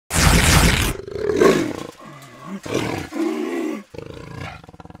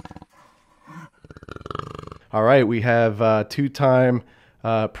All right, we have two-time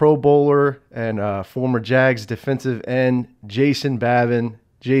Pro Bowler and former Jags defensive end Jason Babin.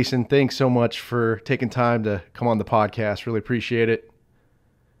 Jason, thanks so much for taking time to come on the podcast. Really appreciate it.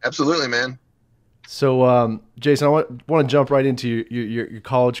 Absolutely, man. So, Jason, I want to jump right into your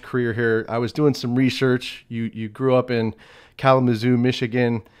college career here. I was doing some research. You grew up in Kalamazoo,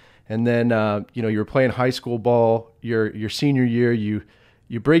 Michigan, and then you were playing high school ball. Your senior year, you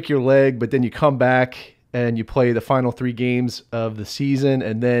break your leg, but then you come back and you play the final 3 games of the season,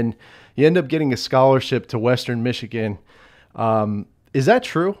 and then you end up getting a scholarship to Western Michigan. Is that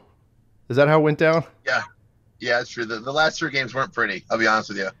true? Is that how it went down? Yeah, it's true. The last 3 games weren't pretty. I'll be honest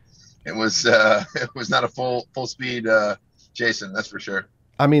with you. It was not a full speed Jason, that's for sure.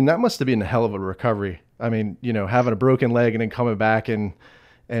 I mean, that must have been a hell of a recovery. I mean, having a broken leg and then coming back and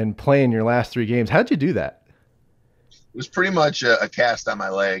playing your last 3 games. How'd you do that? It was pretty much a cast on my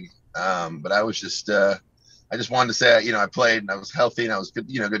leg. But I was just I just wanted to say, I played and I was healthy and I was good,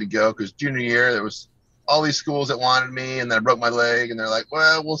 good to go. Because junior year there was all these schools that wanted me, and then I broke my leg, and they're like,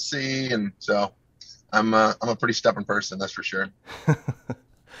 well, we'll see. And so I'm a pretty stubborn person, that's for sure.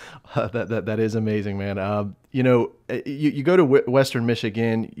 That is amazing, man. You go to Western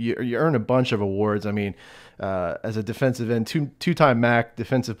Michigan, you earn a bunch of awards. I mean, as a defensive end, two-time MAC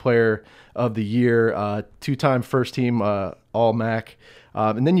Defensive Player of the Year, 2-time first team All MAC,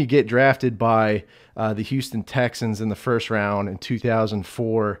 and then you get drafted by the Houston Texans in the first round in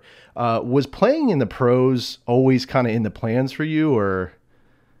 2004. Was playing in the pros always kind of in the plans for you, or?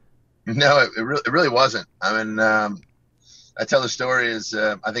 No, it really wasn't. I mean, I tell the story is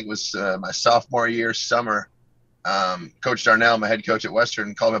I think it was my sophomore year summer. Coach Darnell, my head coach at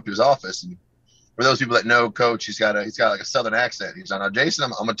Western, called me up to his office. And for those people that know Coach, he's got like a Southern accent. He's like, "Now, Jason,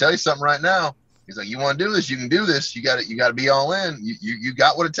 I'm gonna tell you something right now." He's like, "You want to do this? You can do this. You got to be all in. You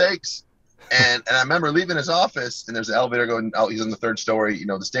got what it takes." And I remember leaving his office, and there's an elevator going out. He's on the 3rd story,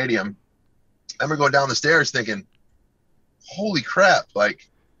 the stadium. I remember going down the stairs thinking, "Holy crap! Like,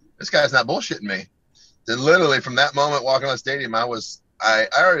 this guy's not bullshitting me." Then literally from that moment walking on the stadium, I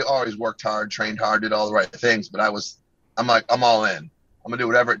already always worked hard, trained hard, did all the right things, but I'm like, I'm all in. I'm gonna do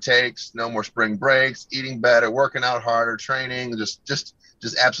whatever it takes. No more spring breaks, eating better, working out harder, training, just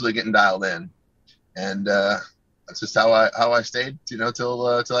absolutely getting dialed in. And that's just how I stayed, till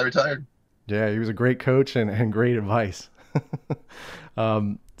I retired. Yeah, he was a great coach and great advice.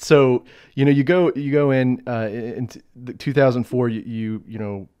 So you go in 2004.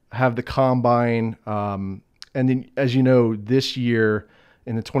 You have the combine, and then as this year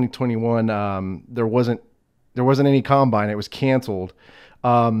in the 2021, there wasn't any combine. It was canceled.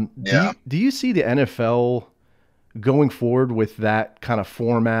 Do you see the NFL going forward with that kind of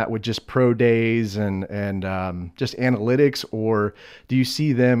format, with just pro days and just analytics, or do you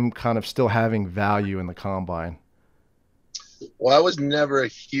see them kind of still having value in the combine? Well, I was never a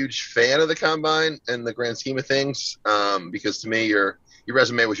huge fan of the combine in the grand scheme of things, because to me, your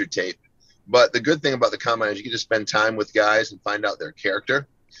resume was your tape. But the good thing about the combine is you get to spend time with guys and find out their character.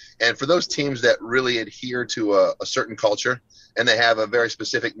 And for those teams that really adhere to a certain culture, and they have a very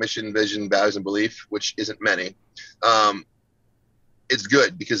specific mission, vision, values, and belief, which isn't many, it's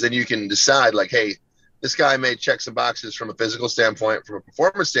good, because then you can decide, like, hey, this guy may check some boxes from a physical standpoint, from a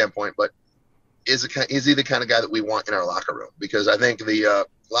performance standpoint, but is he the kind of guy that we want in our locker room? Because I think the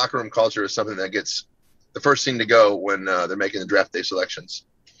locker room culture is something that gets the first thing to go when they're making the draft day selections.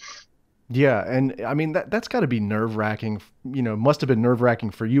 Yeah, and I mean that's got to be nerve-wracking. Must have been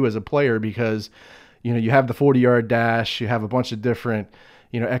nerve-wracking for you as a player, because you have the 40-yard dash, you have a bunch of different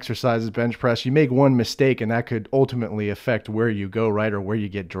exercises, bench press. You make one mistake and that could ultimately affect where you go, right, or where you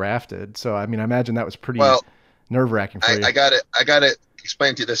get drafted. So I mean, I imagine that was pretty nerve-wracking for you. I got it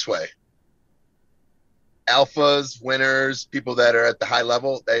explained to you this way. Alphas, winners, people that are at the high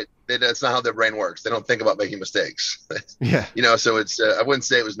level, that's not how their brain works. They don't think about making mistakes. Yeah. So it's I wouldn't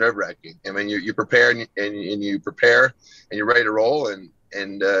say it was nerve-wracking. I mean, you prepare and you prepare and you're ready to roll and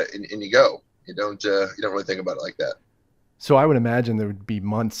you go. You don't really think about it like that. So I would imagine there would be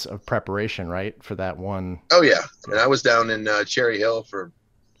months of preparation, right, for that one. Oh yeah. And I was down in Cherry Hill for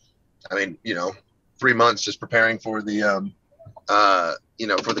 3 months just preparing for the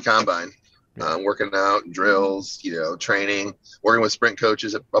for the combine. Working out, drills, training, working with sprint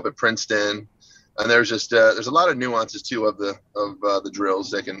coaches up at Princeton, and there's a lot of nuances too of the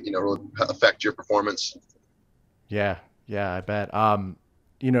drills that can really affect your performance. Yeah, I bet.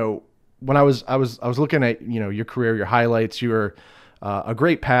 When I was looking at your career, your highlights, you were a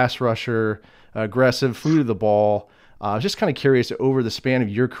great pass rusher, aggressive, flew to the ball. I was just kind of curious, over the span of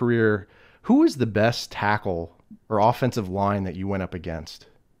your career, who was the best tackle or offensive line that you went up against?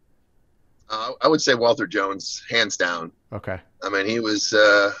 I would say Walter Jones, hands down. Okay. I mean, he was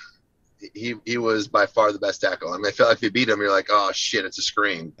by far the best tackle. I mean, I felt like if you beat him, you're like, oh shit, it's a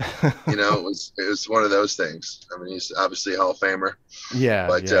screen. It was one of those things. I mean, he's obviously a Hall of Famer, Yeah,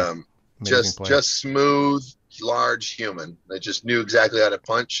 but yeah. Amazing player. just smooth, large human that just knew exactly how to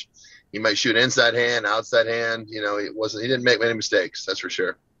punch. He might shoot inside hand, outside hand. He didn't make many mistakes. That's for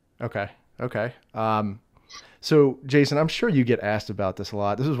sure. Okay. Okay. So Jason, I'm sure you get asked about this a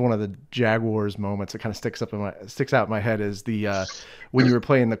lot. This is one of the Jaguars moments that kind of sticks out in my head is the when you were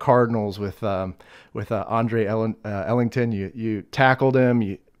playing the Cardinals with Andre Ellington. You tackled him.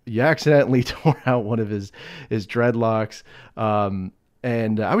 You accidentally tore out one of his dreadlocks.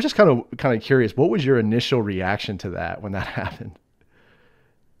 And I was just kind of curious, what was your initial reaction to that when that happened?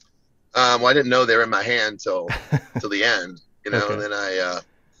 Well, I didn't know they were in my hand till the end. Okay. And then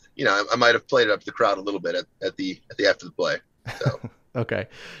I might have played it up to the crowd a little bit at the after the play. So, Okay.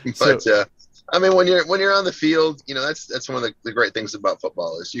 but I mean, when you're on the field, that's one of the great things about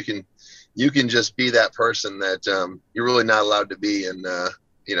football is you can just be that person that you're really not allowed to be in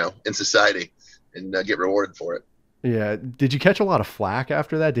society, and get rewarded for it. Yeah. Did you catch a lot of flack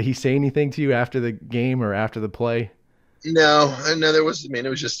after that? Did he say anything to you after the game or after the play? No, there was. I mean, it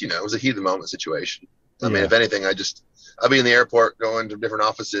was just it was a heat of the moment situation. I mean, Yeah. if anything, I'll be in the airport going to different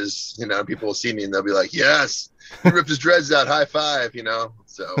offices. People will see me and they'll be like, "Yes, he ripped his dreads out, high five."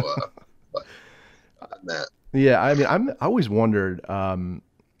 So, but other than that, Yeah. I mean, I always wondered, the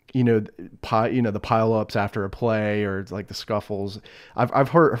pile ups after a play or like the scuffles. I've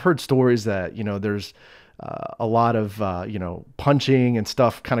heard stories that, there's a lot of, punching and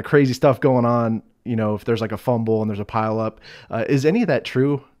stuff, kind of crazy stuff going on, if there's like a fumble and there's a pile up. Is any of that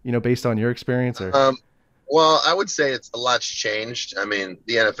true, based on your experience or? well, I would say it's a lot's changed. I mean,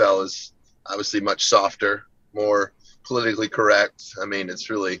 the NFL is obviously much softer, more politically correct. I mean, it's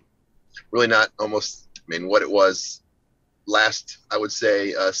really not almost. I mean, what it was last, I would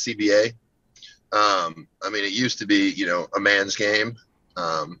say, CBA. I mean, it used to be, a man's game.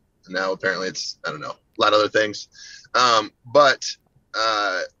 Now apparently it's, I don't know, a lot of other things. But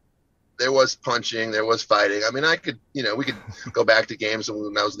there was punching, there was fighting. I mean, we could go back to games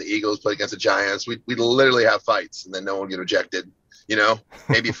when I was in the Eagles, played against the Giants. We'd literally have fights, and then no one would get ejected.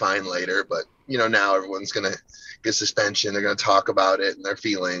 Maybe fine later, but now everyone's gonna get suspension. They're gonna talk about it and their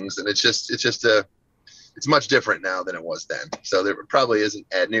feelings, and it's much different now than it was then. So there probably isn't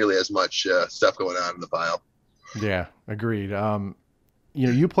nearly as much stuff going on in the pile. Yeah, agreed.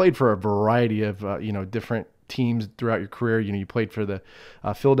 You played for a variety of, different teams throughout your career. You played for the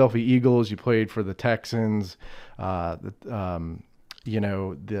Philadelphia Eagles, you played for the Texans, the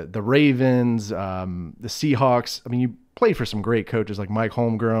Ravens, the Seahawks. I mean, you played for some great coaches like Mike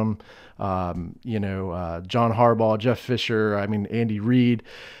Holmgren, John Harbaugh, Jeff Fisher, I mean, Andy Reid.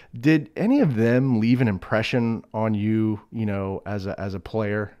 Did any of them leave an impression on you, as a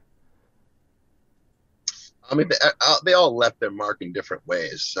player? I mean, they all left their mark in different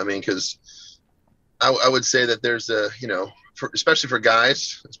ways. I mean, because I would say that there's especially for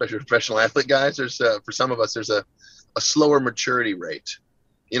guys, especially professional athlete guys, there's for some of us, there's a slower maturity rate.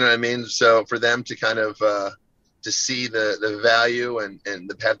 You know what I mean? So for them to kind of to see the value and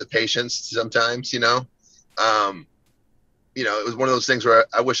have the patience sometimes, it was one of those things where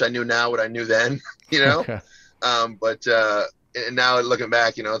I wish I knew now what I knew then, Okay. But and now looking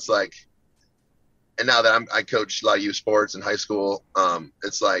back, it's like, and now that I coach a lot of youth sports in high school,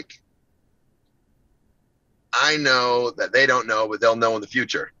 it's like, I know that they don't know, but they'll know in the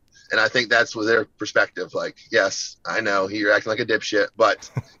future. And I think that's with their perspective. Like, yes, I know you're acting like a dipshit, but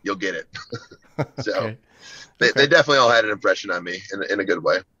you'll get it. So Okay. they definitely all had an impression on me in a good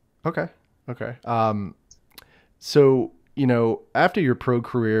way. Okay. Okay. So, after your pro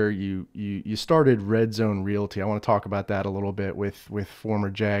career, you started Red Zone Realty. I want to talk about that a little bit with former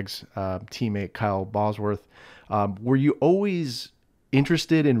Jags teammate Kyle Bosworth. Were you always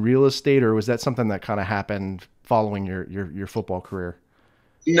interested in real estate, or was that something that kind of happened following your football career?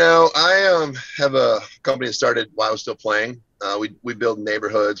 No, I have a company that started while I was still playing. We build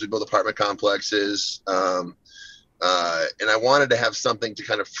neighborhoods, we build apartment complexes, and I wanted to have something to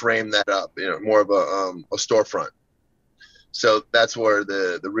kind of frame that up, more of a storefront. So that's where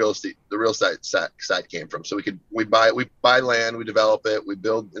the real estate side came from. So we buy land, we develop it, we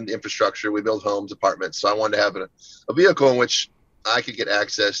build in the infrastructure, we build homes, apartments. So I wanted to have a vehicle in which I could get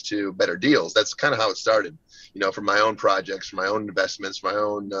access to better deals. That's kind of how it started, for my own projects, for my own investments, my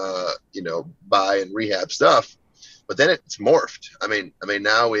own buy and rehab stuff. But then it's morphed. I mean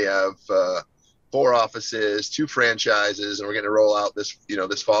now we have 4 offices, 2 franchises, and we're going to roll out this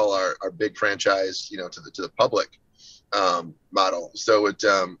fall our big franchise, to the public model. So it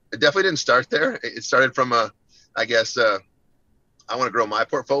definitely didn't start there. It started from I guess, I want to grow my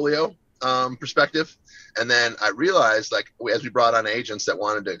portfolio perspective. And then I realized, like, as we brought on agents that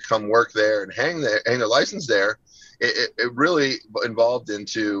wanted to come work there and hang their license there, it really involved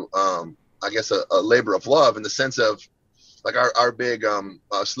into, I guess, a labor of love, in the sense of, like, our big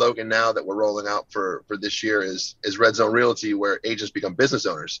slogan now that we're rolling out for this year is Red Zone Realty, where agents become business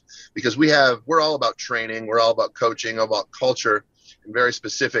owners, because we're all about training, we're all about coaching, all about culture, and very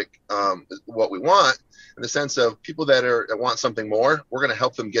specific what we want, in the sense of people that want something more. We're going to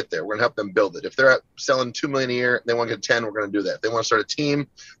help them get there. We're going to help them build it. If they're selling $2 million a year, they want to get 10, we're going to do that. If they want to start a team,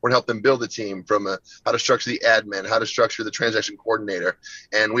 we're going to help them build a team, from how to structure the admin, how to structure the transaction coordinator.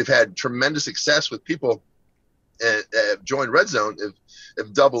 And we've had tremendous success with people have joined Red Zone,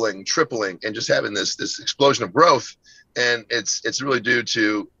 of doubling, tripling, and just having this explosion of growth. And it's really due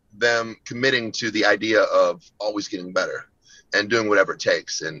to them committing to the idea of always getting better and doing whatever it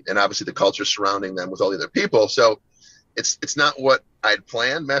takes, and obviously the culture surrounding them with all the other people. So it's not what I'd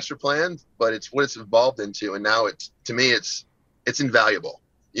planned, master planned, but it's what it's evolved into. And now to me it's invaluable,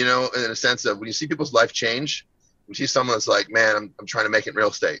 in a sense of, when you see people's life change, you see someone that's like, man, I'm trying to make it in real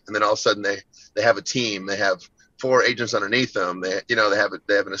estate, and then all of a sudden they have a team, they have 4 agents underneath them, they have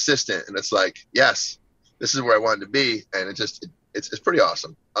an assistant, and it's like, yes, this is where I wanted to be. And it's pretty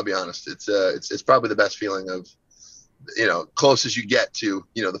awesome. I'll be honest. It's probably the best feeling of, closest you get to,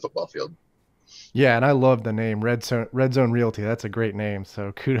 the football field. Yeah, and I love the name Red Zone Realty. That's a great name.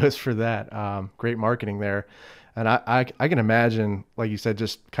 So kudos for that. Great marketing there. And I can imagine, like you said,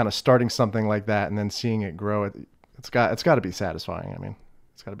 just kind of starting something like that and then seeing it grow. It's got to be satisfying. I mean,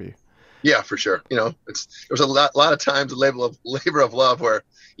 it's got to be. Yeah, for sure. There's a lot of times, labor of love, where,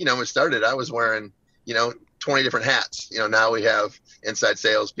 when it started, I was wearing, 20 different hats. Now we have inside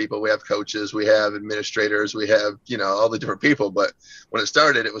sales people, we have coaches, we have administrators, we have, all the different people. But when it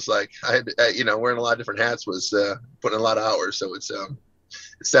started, it was like, I had, wearing a lot of different hats was putting in a lot of hours. So it's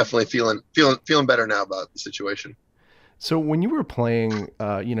definitely feeling better now about the situation. So when you were playing,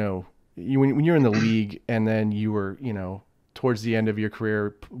 when you're in the league, and then you were, towards the end of your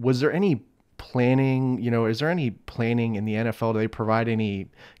career, was there any planning, is there any planning in the NFL? Do they provide any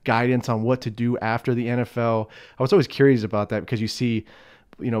guidance on what to do after the NFL? I was always curious about that, because you see,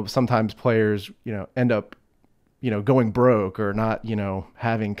 sometimes players, end up, going broke, or not,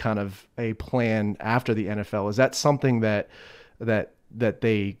 having kind of a plan after the NFL. Is that something that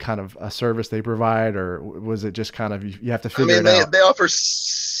they kind of, a service they provide, or was it just kind of, you have to figure it out? They offer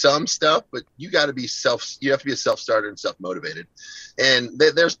some stuff, but you have to be a self-starter and self-motivated. And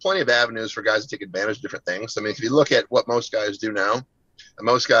there's plenty of avenues for guys to take advantage of different things. I mean, if you look at what most guys do now,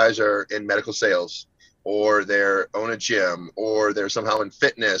 most guys are in medical sales, or they're own a gym, or they're somehow in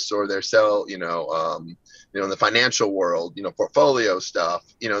fitness, or they're sell, in the financial world, portfolio stuff.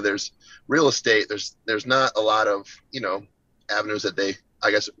 There's real estate. There's not a lot of, avenues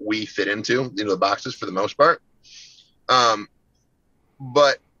that we fit into, the boxes for the most part.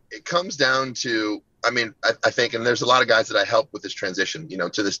 But it comes down to, I think, and there's a lot of guys that I help with this transition,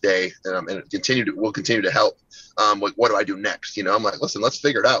 to this day, and we'll continue to help. What do I do next? I'm like, listen, let's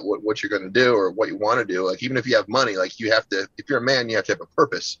figure it out, what you're going to do, or what you want to do. Like, even if you have money, like, you have to, if you're a man, you have to have a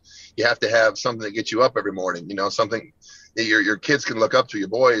purpose. You have to have something that gets you up every morning, something that your kids can look up to, your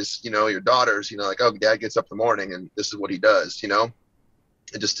boys, your daughters, like, oh, dad gets up in the morning and this is what he does, and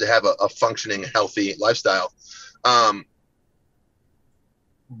just to have a functioning, healthy lifestyle.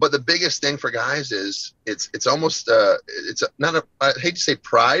 But the biggest thing for guys is it's almost it's not I hate to say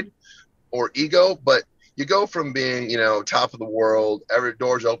pride or ego, but you go from being, top of the world, every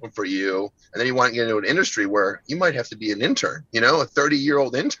door's open for you, and then you want to get into an industry where you might have to be an intern, a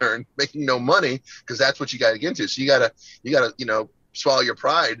 30-year-old intern making no money, because that's what you got to get into. So you gotta swallow your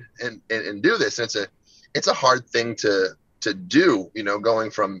pride and do this. And it's a hard thing to do,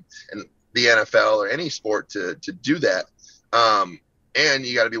 going from the NFL or any sport to do that. And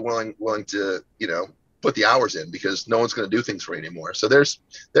you got to be willing to, put the hours in, because no one's going to do things for you anymore. So there's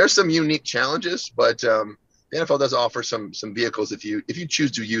some unique challenges, but the NFL does offer some vehicles if you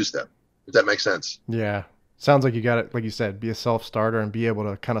choose to use them, if that makes sense. Yeah. Sounds like you got it. Like you said, be a self-starter and be able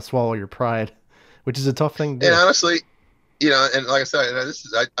to kind of swallow your pride, which is a tough thing to do. And honestly, and like I said,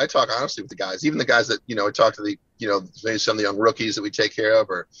 I talk honestly with the guys, even the guys that, I talk to the, maybe some of the young rookies that we take care of,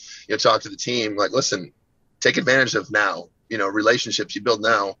 or, talk to the team, like, listen, take advantage of now. Relationships you build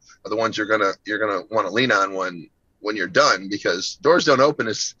now are the ones you're gonna want to lean on when you're done, because doors don't open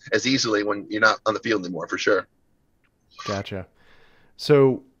as easily when you're not on the field anymore, for sure. Gotcha.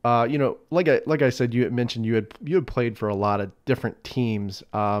 So Like I said, you had mentioned you had played for a lot of different teams.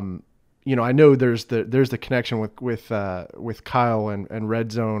 I know there's the connection with Kyle and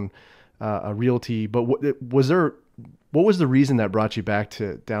Red Zone Realty, but what was the reason that brought you back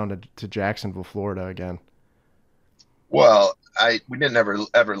down to Jacksonville, Florida again? Well, we didn't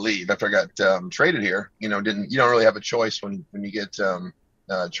ever leave after I got traded here. You don't really have a choice when you get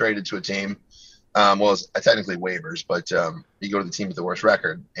traded to a team. It's technically waivers, but you go to the team with the worst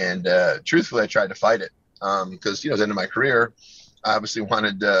record. And truthfully, I tried to fight it because at the end of my career, I obviously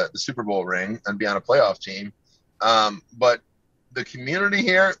wanted the Super Bowl ring and be on a playoff team. But the community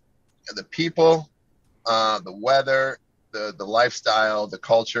here, the people, the weather, the lifestyle, the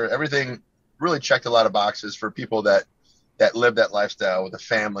culture, everything really checked a lot of boxes for people that live that lifestyle with a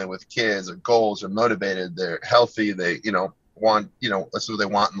family, with kids, or goals, are motivated, they're healthy, they want that's what they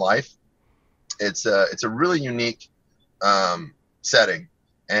want in life. It's a really unique setting,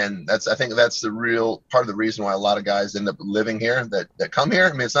 and I think that's the real part of the reason why a lot of guys end up living here that come here.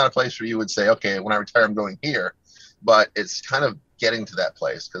 I mean, it's not a place where you would say, okay, when I retire, I'm going here, but it's kind of getting to that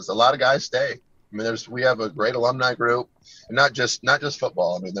place because a lot of guys stay. I mean, we have a great alumni group, and not just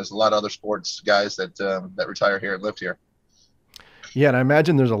football. I mean, there's a lot of other sports guys that retire here and lived here. Yeah, and I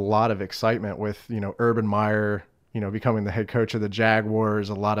imagine there's a lot of excitement with Urban Meyer, becoming the head coach of the Jaguars.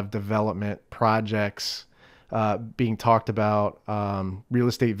 A lot of development projects being talked about, real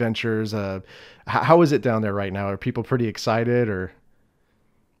estate ventures. How is it down there right now? Are people pretty excited, or?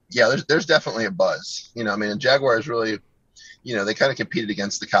 Yeah, there's definitely a buzz. I mean, the Jaguars really, they kind of competed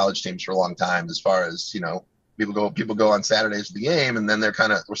against the college teams for a long time as far as, people go on Saturdays to the game and then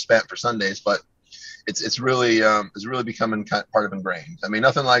we're spent for Sundays, but it's really becoming part of ingrained. I mean,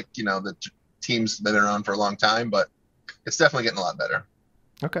 nothing like, the teams that have been around for a long time, but it's definitely getting a lot better.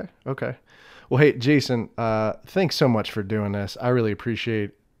 Okay. Well, hey, Jason, thanks so much for doing this. I really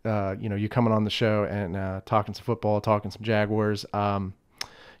appreciate, you coming on the show and talking some football, talking some Jaguars. I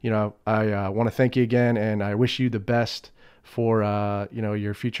want to thank you again, and I wish you the best for,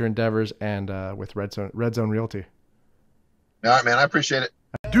 your future endeavors and with Red Zone Realty. All right, man. I appreciate it.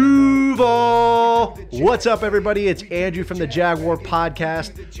 Duval! What's up, everybody? It's Andrew from the Jaguar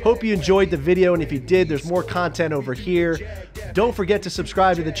Podcast. Hope you enjoyed the video, and if you did, there's more content over here. Don't forget to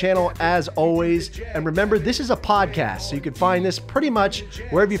subscribe to the channel as always. And remember, this is a podcast, so you can find this pretty much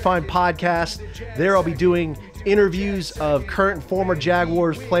wherever you find podcasts. There I'll be doing interviews of current and former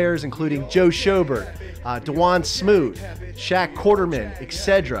Jaguars players, including Joe Schobert, DeJuan Smoot, Shaq Quarterman,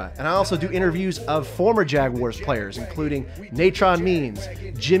 etc. And I also do interviews of former Jaguars players, including Natron Means,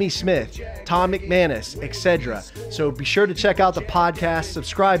 Jimmy Smith, Tom McManus, etc. So be sure to check out the podcast,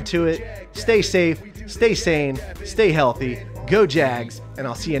 subscribe to it, stay safe, stay sane, stay healthy, go Jags, and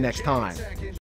I'll see you next time.